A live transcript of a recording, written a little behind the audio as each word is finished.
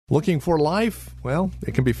Looking for life? Well,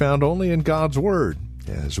 it can be found only in God's Word,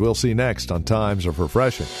 as we'll see next on Times of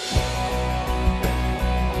Refreshing.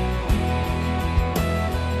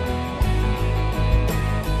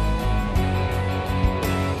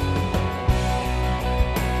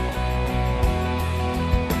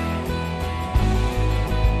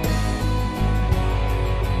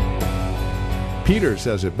 Peter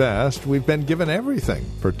says it best, we've been given everything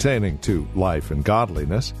pertaining to life and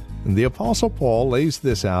godliness. And the Apostle Paul lays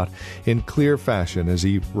this out in clear fashion as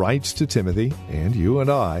he writes to Timothy, and you and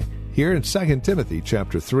I, here in 2 Timothy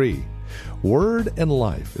chapter 3. Word and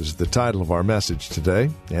Life is the title of our message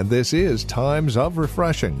today, and this is Times of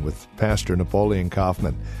Refreshing with Pastor Napoleon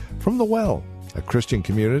Kaufman from The Well, a Christian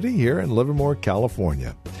community here in Livermore,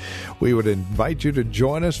 California. We would invite you to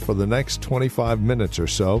join us for the next 25 minutes or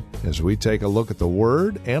so as we take a look at the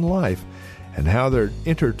Word and life and how they're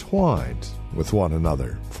intertwined with one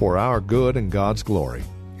another for our good and God's glory.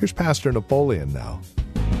 Here's Pastor Napoleon now.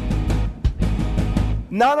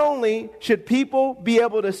 Not only should people be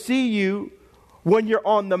able to see you when you're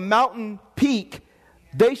on the mountain peak,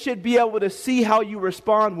 they should be able to see how you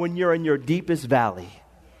respond when you're in your deepest valley.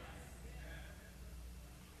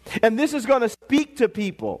 And this is going to speak to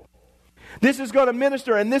people. This is going to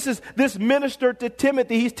minister, and this ministered to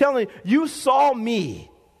Timothy. He's telling you saw me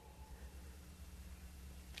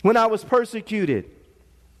when I was persecuted.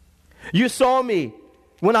 You saw me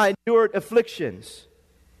when I endured afflictions.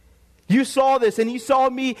 You saw this, and you saw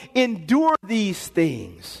me endure these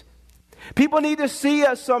things. People need to see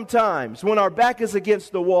us sometimes when our back is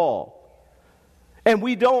against the wall and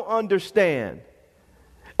we don't understand.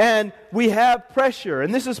 And we have pressure.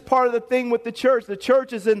 And this is part of the thing with the church. The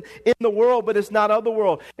church is in the world, but it's not of the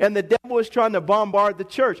world. And the devil is trying to bombard the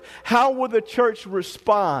church. How will the church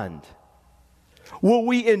respond? Will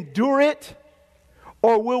we endure it?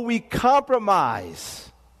 Or will we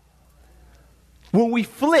compromise? Will we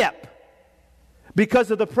flip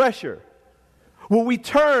because of the pressure? Will we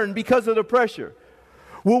turn because of the pressure?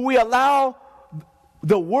 Will we allow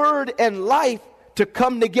the word and life to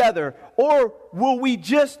come together? Or will we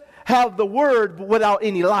just have the word without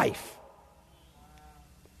any life?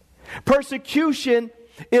 Persecution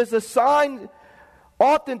is a sign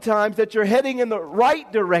oftentimes that you're heading in the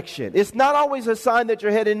right direction. It's not always a sign that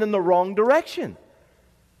you're heading in the wrong direction.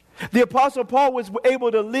 The Apostle Paul was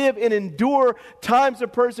able to live and endure times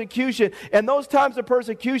of persecution. And those times of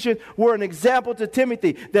persecution were an example to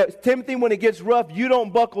Timothy. That Timothy, when it gets rough, you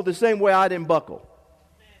don't buckle the same way I didn't buckle.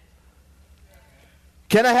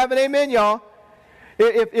 Can I have an amen, y'all?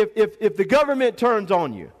 If the government turns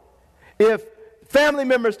on you, if family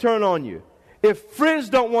members turn on you, if friends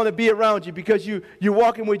don't want to be around you because you're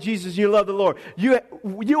walking with Jesus and you love the Lord, you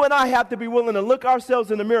and I have to be willing to look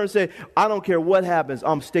ourselves in the mirror and say, I don't care what happens,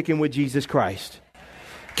 I'm sticking with Jesus Christ.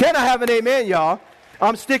 Can I have an amen, y'all?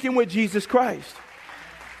 I'm sticking with Jesus Christ.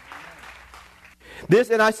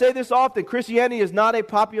 And I say this often, Christianity is not a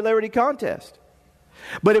popularity contest.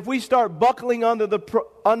 But if we start buckling under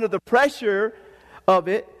the pressure of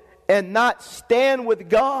it and not stand with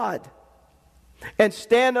God and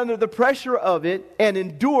stand under the pressure of it and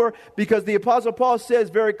endure, because the Apostle Paul says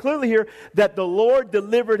very clearly here that the Lord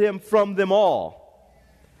delivered him from them all.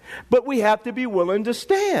 But we have to be willing to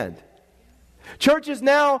stand. Churches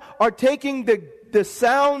now are taking the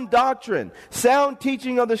sound doctrine, sound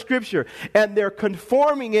teaching of the Scripture, and they're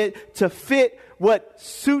conforming it to fit what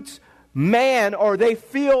suits man, or they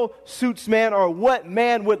feel suits man, or what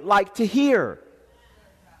man would like to hear.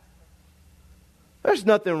 There's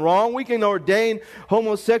nothing wrong. We can ordain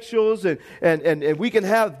homosexuals and we can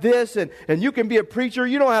have this and you can be a preacher.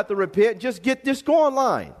 You don't have to repent. Just go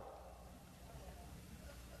online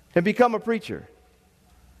and become a preacher.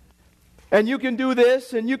 And you can do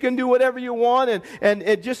this and you can do whatever you want and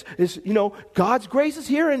it just is, God's grace is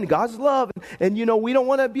here and God's love. And we don't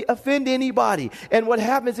want to offend anybody. And what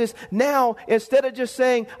happens is now, instead of just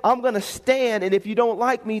saying, I'm going to stand, and if you don't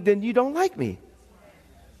like me, then you don't like me.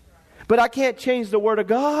 But I can't change the Word of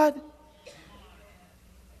God.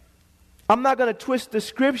 I'm not going to twist the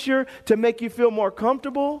Scripture to make you feel more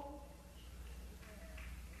comfortable.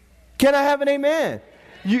 Can I have an amen?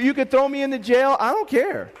 You can throw me into jail. I don't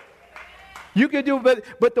care. You can do it,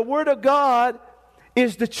 but the Word of God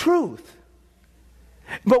is the truth.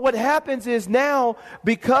 But what happens is now,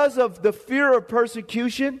 because of the fear of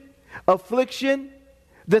persecution, affliction,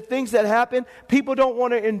 the things that happen, people don't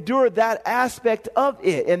want to endure that aspect of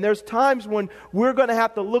it. And there's times when we're going to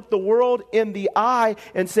have to look the world in the eye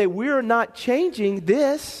and say, we're not changing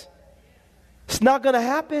this. It's not going to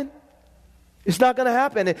happen. It's not going to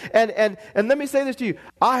happen. And let me say this to you.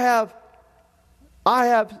 I have I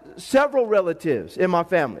have several relatives in my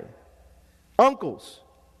family, uncles,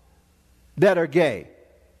 that are gay.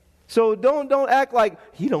 So don't act like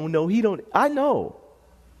he don't know. I know.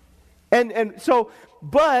 And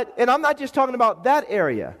I'm not just talking about that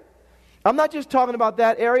area. I'm not just talking about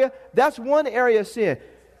that area. That's one area of sin.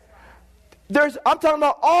 I'm talking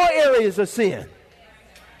about all areas of sin.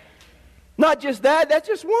 Not just that, that's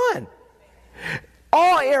just one.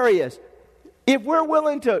 All areas. If we're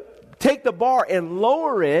willing to take the bar and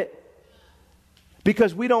lower it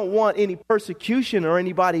because we don't want any persecution or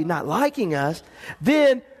anybody not liking us,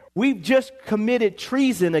 then we've just committed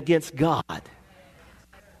treason against God.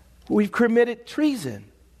 We've committed treason.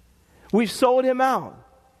 We've sold him out.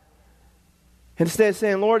 Instead of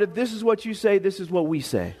saying, Lord, if this is what you say, this is what we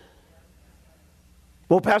say.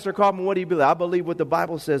 Well, Pastor Kaufman, what do you believe? I believe what the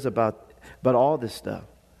Bible says about all this stuff.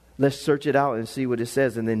 Let's search it out and see what it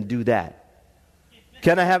says and then do that.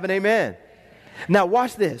 Can I have an amen? Now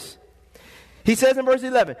watch this. He says in verse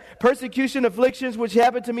 11, persecution, afflictions which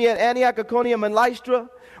happened to me at Antioch, Iconium, and Lystra,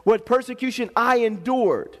 what persecution I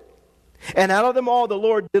endured. And out of them all the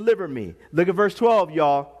Lord delivered me. Look at verse 12,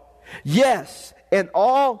 y'all. Yes, and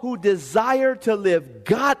all who desire to live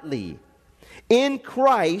godly in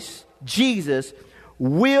Christ Jesus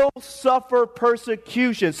will suffer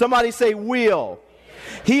persecution. Somebody say will.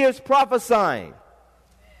 He is prophesying.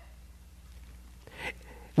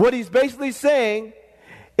 What he's basically saying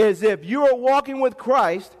is if you are walking with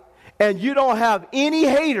Christ and you don't have any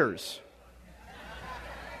haters,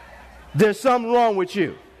 there's something wrong with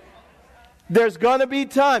you. There's going to be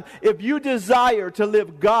time. If you desire to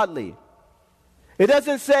live godly, it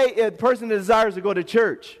doesn't say a person that desires to go to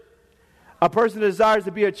church, a person that desires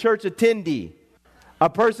to be a church attendee, a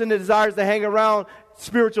person that desires to hang around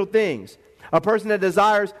spiritual things, a person that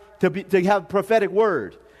desires to have prophetic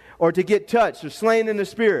word, or to get touched or slain in the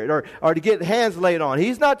spirit, or to get hands laid on.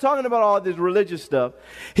 He's not talking about all this religious stuff.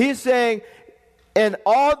 He's saying, and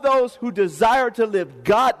all those who desire to live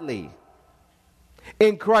godly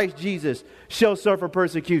in Christ Jesus shall suffer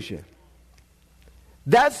persecution.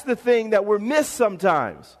 That's the thing that we're missed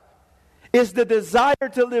sometimes, is the desire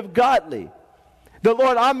to live godly. The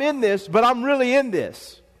Lord, I'm in this, but I'm really in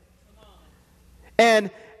this.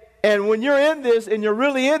 And when you're in this and you're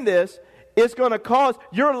really in this, it's going to cause,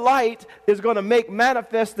 your light is going to make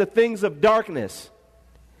manifest the things of darkness.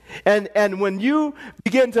 And when you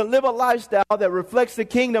begin to live a lifestyle that reflects the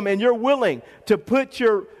kingdom and you're willing to put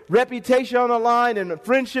your reputation on the line and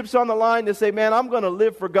friendships on the line to say, man, I'm going to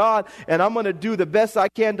live for God and I'm going to do the best I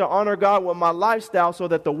can to honor God with my lifestyle so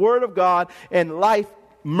that the Word of God and life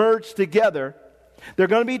merge together. There are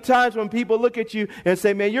going to be times when people look at you and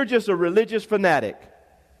say, man, you're just a religious fanatic.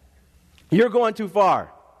 You're going too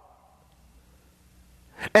far.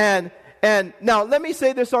 And now let me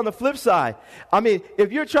say this on the flip side. I mean,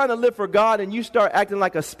 if you're trying to live for God and you start acting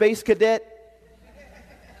like a space cadet,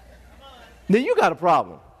 then you got a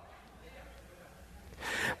problem.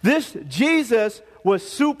 This Jesus was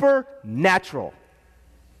supernatural.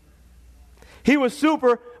 He was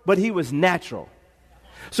super, but he was natural.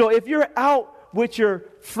 So if you're out with your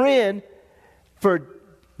friend for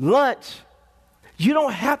lunch, you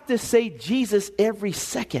don't have to say Jesus every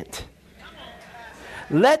second.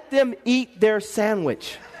 Let them eat their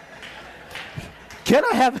sandwich. Can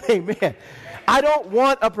I have an amen? I don't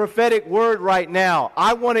want a prophetic word right now.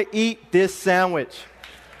 I want to eat this sandwich.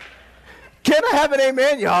 Can I have an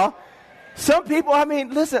amen, y'all? Some people,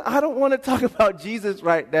 listen, I don't want to talk about Jesus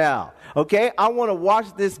right now. Okay? I want to watch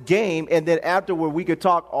this game and then afterward we could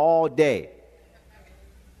talk all day.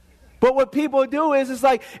 But what people do is it's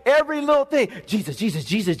like every little thing. Jesus, Jesus,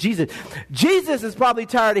 Jesus, Jesus. Jesus is probably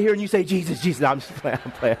tired of hearing you say Jesus, Jesus. I'm just playing,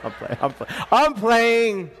 I'm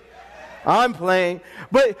playing.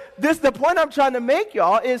 But the point I'm trying to make,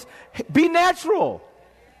 y'all, is be natural.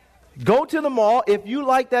 Go to the mall. If you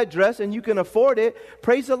like that dress and you can afford it,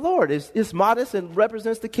 praise the Lord. It's modest and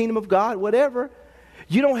represents the kingdom of God, whatever.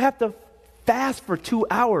 You don't have to fast for 2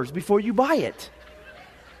 hours before you buy it.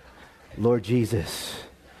 Lord Jesus,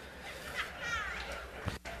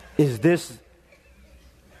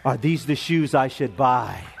 are these the shoes I should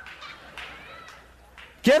buy?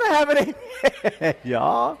 Can I have an amen,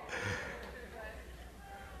 y'all?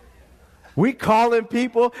 We calling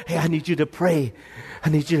people, hey, I need you to pray. I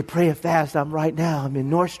need you to pray a fast. I'm in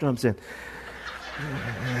Nordstrom's and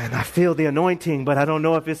I feel the anointing, but I don't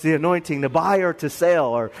know if it's the anointing to buy or to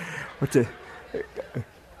sell or to.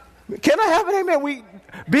 Can I have an amen?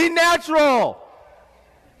 Be natural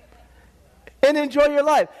and enjoy your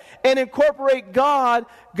life and incorporate God.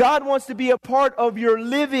 God wants to be a part of your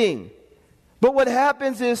living. But what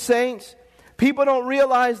happens is, saints, People don't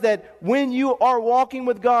realize that when you are walking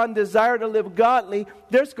with God and desire to live godly,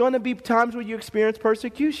 there's going to be times where you experience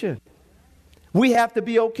persecution. We have to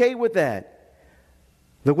be okay with that.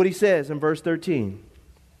 Look what he says in verse 13.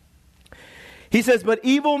 He says, but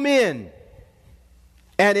evil men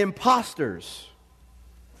and impostors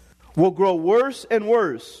will grow worse and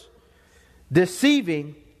worse,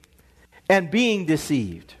 deceiving and being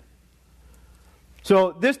deceived.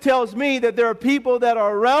 So this tells me that there are people that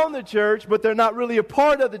are around the church, but they're not really a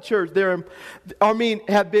part of the church.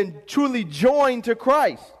 Have been truly joined to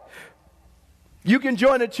Christ. You can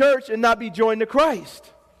join a church and not be joined to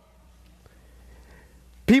Christ.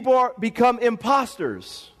 People become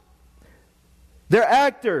imposters. They're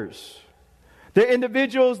actors. They're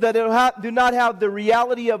individuals that do not have the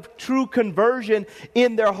reality of true conversion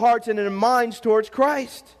in their hearts and in their minds towards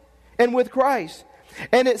Christ and with Christ.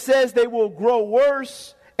 And it says they will grow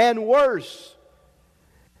worse and worse,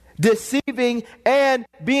 deceiving and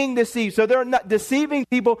being deceived. So they're not deceiving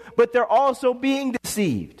people, but they're also being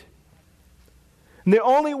deceived. And the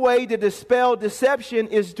only way to dispel deception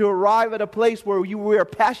is to arrive at a place where we are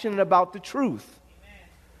passionate about the truth.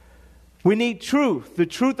 We need truth, the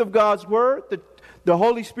truth of God's Word, the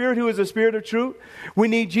Holy Spirit who is the Spirit of truth. We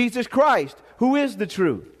need Jesus Christ who is the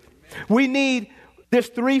truth. We need this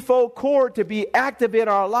threefold cord to be active in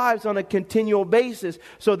our lives on a continual basis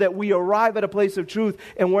so that we arrive at a place of truth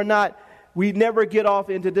and we never get off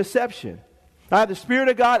into deception. I have the Spirit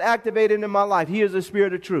of God activated in my life. He is the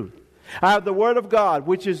Spirit of truth. I have the Word of God,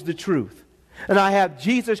 which is the truth. And I have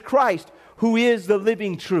Jesus Christ, who is the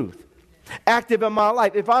living truth, active in my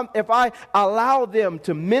life. If I allow them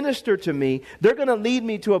to minister to me, they're going to lead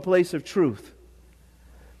me to a place of truth.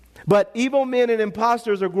 But evil men and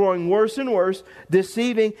impostors are growing worse and worse,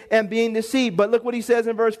 deceiving and being deceived. But look what he says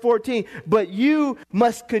in verse 14. But you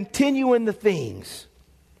must continue in the things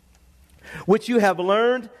which you have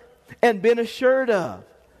learned and been assured of.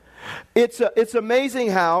 It's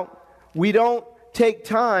amazing how we don't take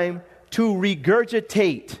time to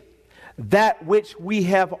regurgitate that which we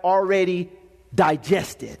have already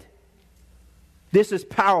digested. This is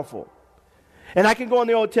powerful. And I can go in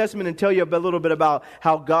the Old Testament and tell you a little bit about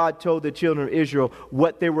how God told the children of Israel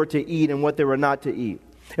what they were to eat and what they were not to eat.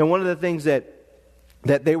 And one of the things that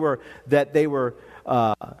they were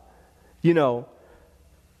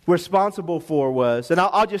responsible for was, and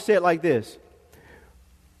I'll just say it like this.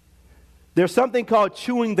 There's something called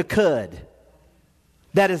chewing the cud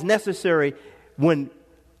that is necessary when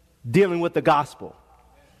dealing with the gospel.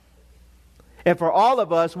 And for all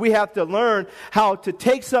of us, we have to learn how to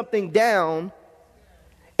take something down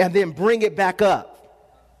and then bring it back up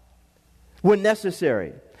when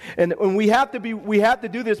necessary. And we have to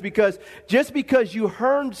do this because just because you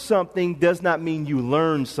heard something does not mean you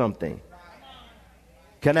learned something.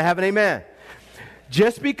 Can I have an amen?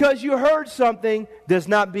 Just because you heard something does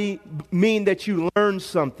not mean that you learned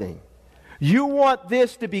something. You want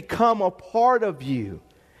this to become a part of you,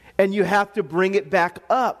 and you have to bring it back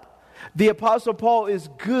up. The Apostle Paul is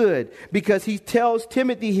good because he tells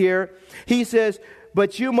Timothy here, he says,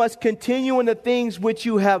 but you must continue in the things which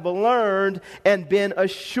you have learned and been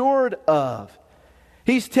assured of.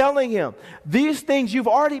 He's telling him, these things you've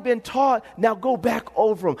already been taught, now go back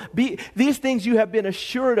over them. These things you have been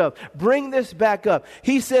assured of, bring this back up.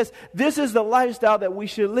 He says, this is the lifestyle that we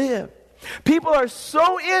should live. People are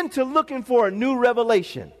so into looking for a new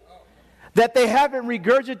revelation that they haven't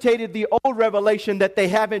regurgitated the old revelation that they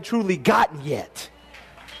haven't truly gotten yet.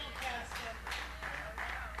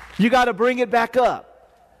 You got to bring it back up.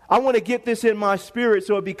 I want to get this in my spirit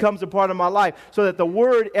so it becomes a part of my life, so that the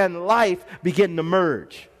Word and life begin to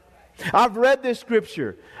merge. I've read this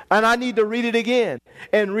scripture, and I need to read it again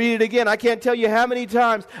and read it again. I can't tell you how many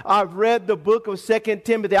times I've read the book of 2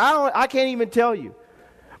 Timothy. I can't even tell you.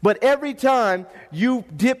 But every time you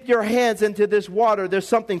dip your hands into this water, there's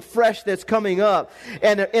something fresh that's coming up,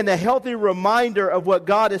 and a healthy reminder of what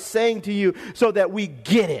God is saying to you so that we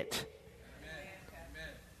get it.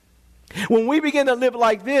 When we begin to live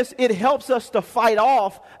like this, it helps us to fight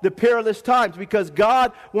off the perilous times, because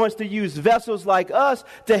God wants to use vessels like us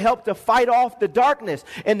to help to fight off the darkness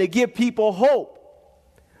and to give people hope.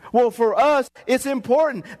 Well, for us, it's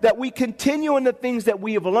important that we continue in the things that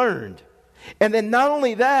we have learned. And then not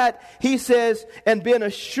only that, he says, and been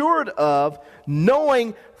assured of,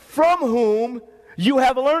 knowing from whom you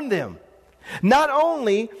have learned them. Not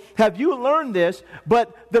only have you learned this,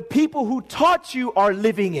 but the people who taught you are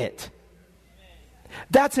living it.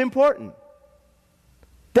 That's important.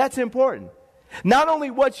 That's important. Not only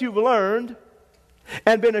what you've learned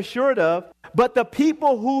and been assured of, but the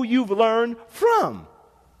people who you've learned from.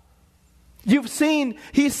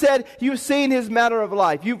 He said, you've seen his matter of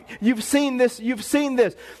life. You've seen this.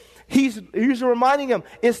 He's reminding him,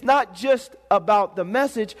 it's not just about the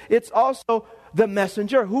message, it's also the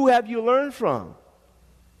messenger. Who have you learned from?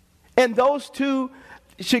 And those two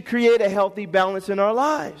should create a healthy balance in our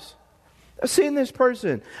lives. I've seen this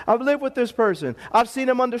person. I've lived with this person. I've seen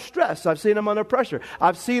him under stress. I've seen him under pressure.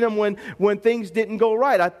 I've seen him when things didn't go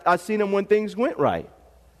right. I've seen him when things went right.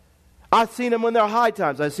 I've seen him in their high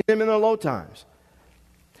times. I've seen him in their low times.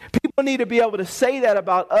 People need to be able to say that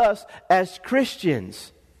about us as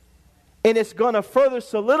Christians. And it's going to further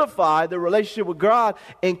solidify the relationship with God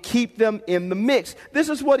and keep them in the mix. This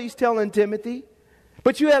is what he's telling Timothy.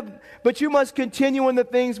 But you must continue in the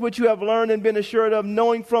things which you have learned and been assured of,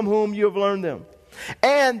 knowing from whom you have learned them.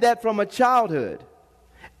 And that from childhood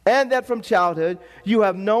you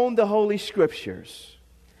have known the Holy Scriptures,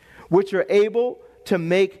 which are able to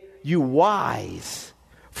make you wise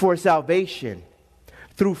for salvation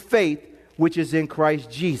through faith which is in Christ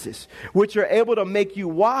Jesus. Which are able to make you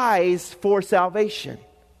wise for salvation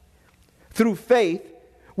through faith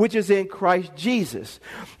which is in Christ Jesus.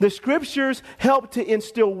 The Scriptures help to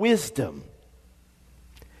instill wisdom.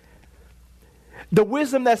 The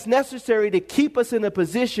wisdom that's necessary to keep us in a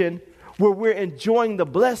position where we're enjoying the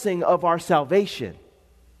blessing of our salvation.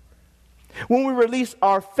 When we release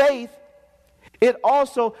our faith, it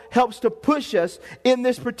also helps to push us in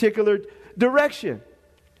this particular direction.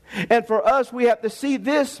 And for us, we have to see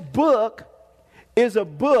this book is a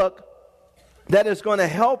book that is going to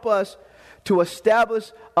help us to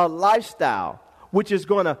establish a lifestyle which is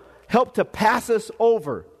going to help to pass us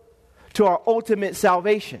over to our ultimate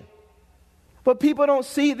salvation. But people don't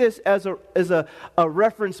see this as a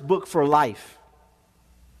reference book for life.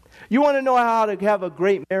 You want to know how to have a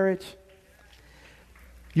great marriage?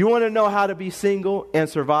 You want to know how to be single and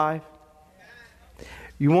survive?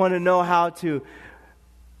 You want to know how to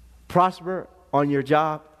prosper on your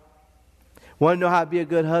job? Want to know how to be a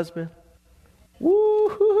good husband?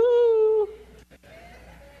 Woo-hoo-hoo.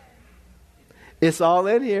 It's all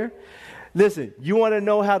in here. Listen, you want to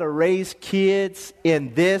know how to raise kids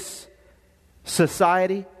in this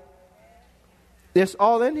society? It's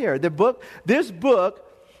all in here. This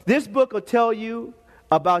book will tell you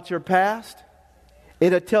about your past.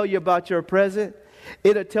 It'll tell you about your present.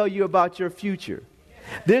 It'll tell you about your future.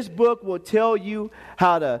 This book will tell you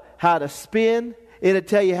how to spend. It'll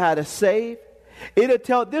tell you how to save.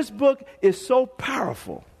 This book is so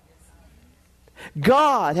powerful.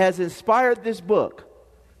 God has inspired this book.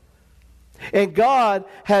 And God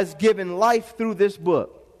has given life through this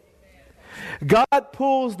book. God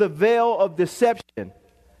pulls the veil of deception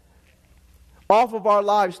off of our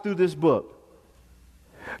lives through this book.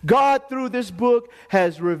 God, through this book,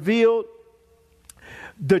 has revealed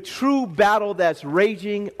the true battle that's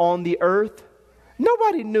raging on the earth.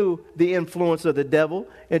 Nobody knew the influence of the devil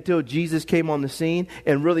until Jesus came on the scene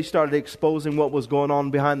and really started exposing what was going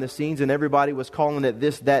on behind the scenes, and everybody was calling it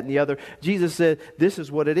this, that, and the other. Jesus said, this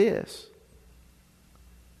is what it is.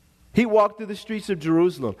 He walked through the streets of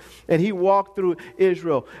Jerusalem, and he walked through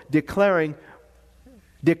Israel, declaring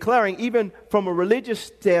even from a religious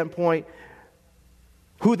standpoint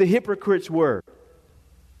who the hypocrites were,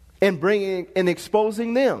 and bringing and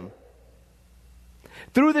exposing them.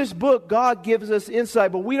 Through this book, God gives us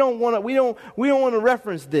insight, but we don't want to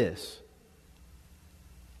reference this.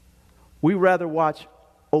 We rather watch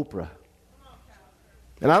Oprah.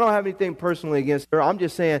 And I don't have anything personally against her. I'm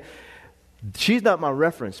just saying she's not my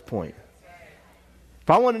reference point.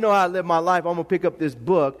 If I want to know how to live my life, I'm going to pick up this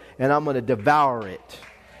book and I'm going to devour it.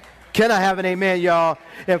 Can I have an amen, y'all?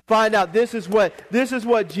 And find out this is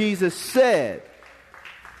what Jesus said.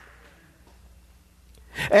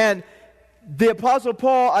 And the Apostle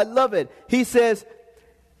Paul, I love it. He says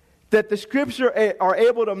that the Scripture are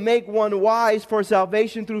able to make one wise for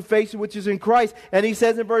salvation through faith which is in Christ. And he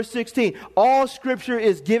says in verse 16, all Scripture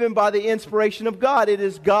is given by the inspiration of God. It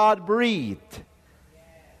is God-breathed.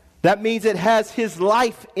 That means it has His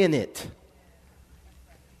life in it.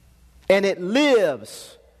 And it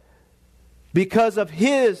lives because of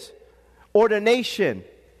His ordination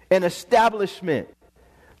and establishment.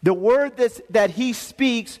 The word that He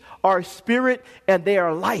speaks are spirit and they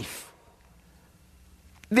are life.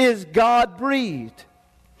 It is God-breathed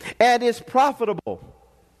and is profitable.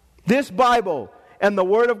 This Bible and the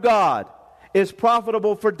Word of God is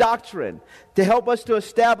profitable for doctrine, to help us to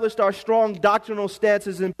establish our strong doctrinal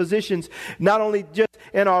stances and positions, not only just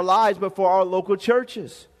in our lives, but for our local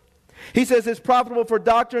churches. He says it's profitable for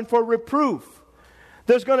doctrine, for reproof.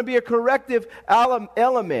 There's going to be a corrective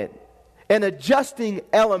element, an adjusting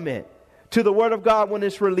element to the Word of God when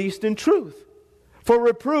it's released in truth. for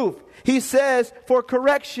reproof. He says for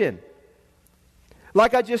correction.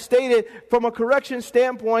 Like I just stated, from a correction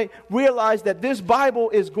standpoint, realize that this Bible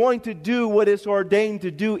is going to do what it's ordained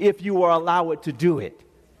to do if you will allow it to do it.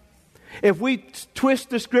 If we twist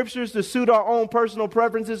the scriptures to suit our own personal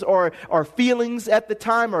preferences or our feelings at the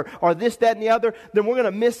time or this, that, and the other, then we're going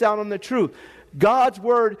to miss out on the truth. God's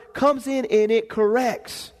word comes in and it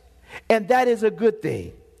corrects. And that is a good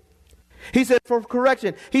thing. He says for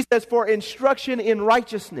correction. He says for instruction in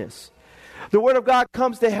righteousness. The Word of God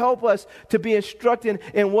comes to help us to be instructed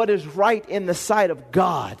in what is right in the sight of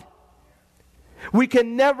God. We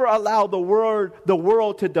can never allow the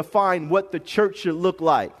world to define what the church should look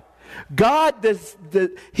like. God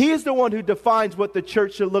He is the one who defines what the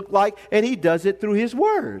church should look like, and He does it through His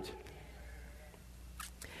Word.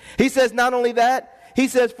 He says not only that, He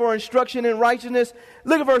says for instruction in righteousness.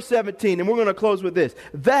 Look at verse 17, and we're going to close with this.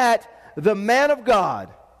 That the man of God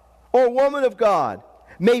or woman of God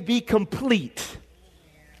may be complete,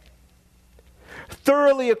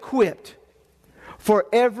 thoroughly equipped for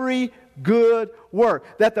every good work.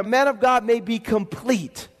 That the man of God may be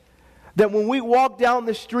complete. That when we walk down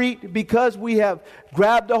the street, because we have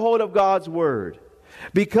grabbed a hold of God's word,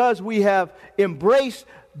 because we have embraced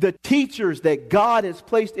the teachers that God has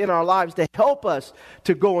placed in our lives to help us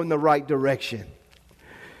to go in the right direction.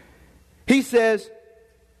 He says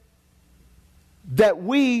that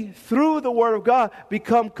we, through the Word of God,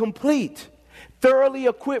 become complete, thoroughly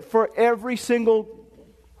equipped for every single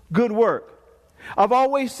good work. I've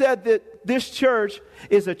always said that this church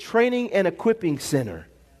is a training and equipping center.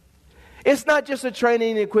 It's not just a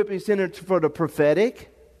training and equipping center for the prophetic.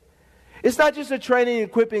 It's not just a training and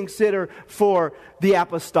equipping center for the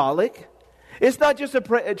apostolic. It's not just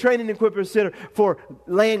a training and equipping center for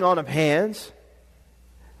laying on of hands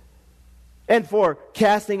and for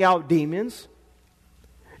casting out demons.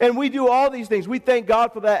 And we do all these things. We thank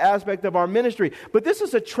God for that aspect of our ministry. But this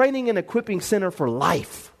is a training and equipping center for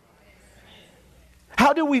life.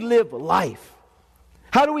 How do we live life?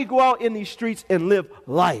 How do we go out in these streets and live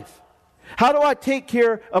life? How do I take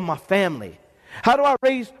care of my family? How do I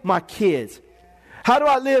raise my kids? How do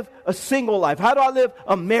I live a single life? How do I live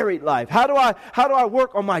a married life? How do I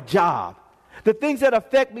work on my job? The things that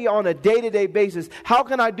affect me on a day-to-day basis, how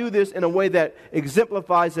can I do this in a way that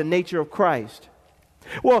exemplifies the nature of Christ?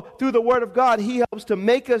 Well, through the Word of God, He helps to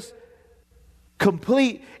make us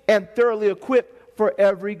complete and thoroughly equipped for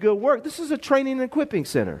every good work. This is a training and equipping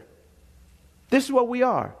center. This is what we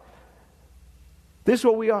are. This is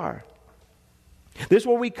what we are. This is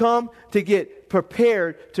where we come to get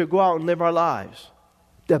prepared to go out and live our lives,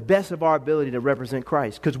 the best of our ability to represent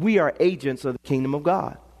Christ, because we are agents of the kingdom of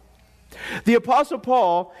God. The Apostle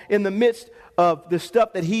Paul, in the midst of the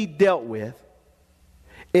stuff that he dealt with,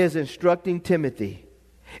 is instructing Timothy.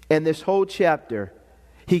 And this whole chapter,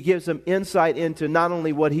 he gives him insight into not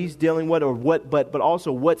only what he's dealing with, but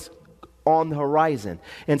also what's on the horizon.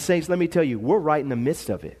 And saints, let me tell you, we're right in the midst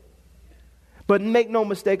of it. But make no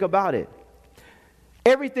mistake about it.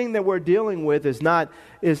 Everything that we're dealing with is a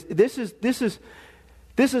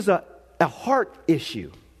heart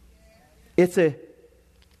issue. It's a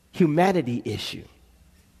humanity issue.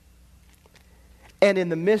 And in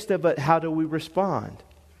the midst of it, how do we respond?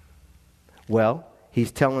 Well,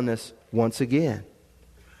 he's telling us once again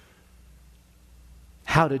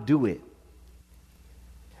how to do it.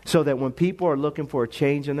 So that when people are looking for a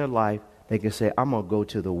change in their life, they can say, I'm going to go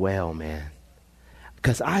to the well, man.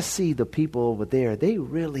 Because I see the people over there, they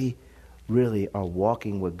really, really are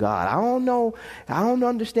walking with God. I don't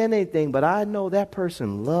understand anything, but I know that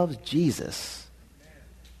person loves Jesus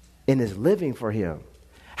and is living for Him.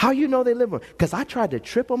 How you know they live for Him? Because I tried to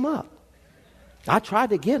trip them up. I tried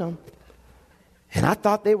to get them. And I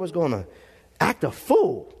thought they was going to act a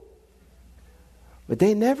fool. But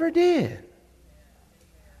they never did.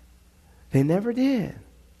 They never did.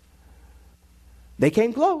 They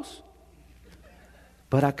came close.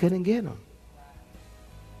 But I couldn't get them.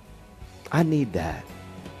 I need that.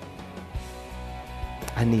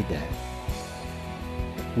 I need that.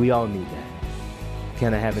 We all need that.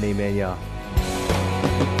 Can I have an amen, y'all?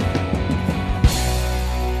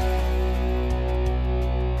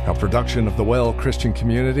 A production of the Well Christian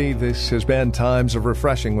Community. This has been Times of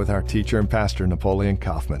Refreshing with our teacher and pastor, Napoleon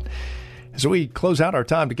Kaufman. As we close out our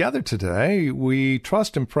time together today, we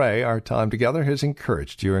trust and pray our time together has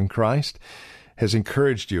encouraged you in Christ, has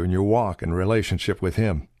encouraged you in your walk and relationship with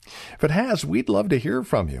Him. If it has, we'd love to hear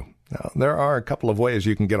from you. Now, there are a couple of ways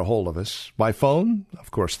you can get a hold of us. By phone, of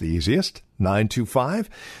course, the easiest,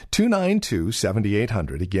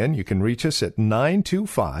 925-292-7800. Again, you can reach us at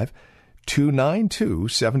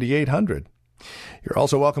 925-292-7800. You're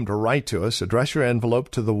also welcome to write to us. Address your envelope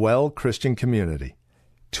to the Well Christian Community,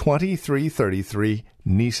 2333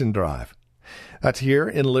 Neeson Drive. That's here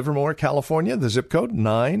in Livermore, California, the zip code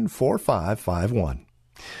 94551.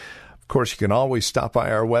 Of course, you can always stop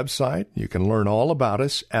by our website. You can learn all about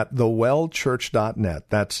us at thewellchurch.net.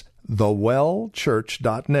 That's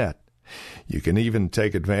thewellchurch.net. You can even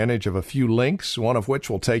take advantage of a few links, one of which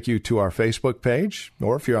will take you to our Facebook page,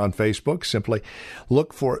 or if you're on Facebook, simply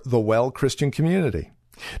look for The Well Christian Community.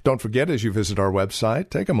 Don't forget, as you visit our website,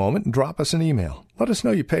 take a moment and drop us an email. Let us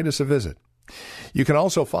know you paid us a visit. You can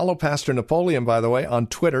also follow Pastor Napoleon, by the way, on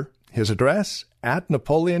Twitter. His address,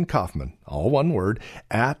 @Napoleon Kaufman, all one word,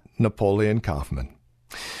 @Napoleon Kaufman.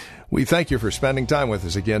 We thank you for spending time with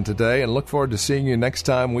us again today and look forward to seeing you next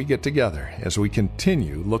time we get together as we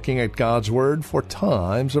continue looking at God's Word for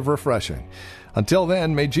times of refreshing. Until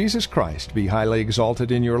then, may Jesus Christ be highly exalted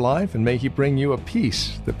in your life and may He bring you a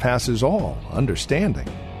peace that passes all understanding.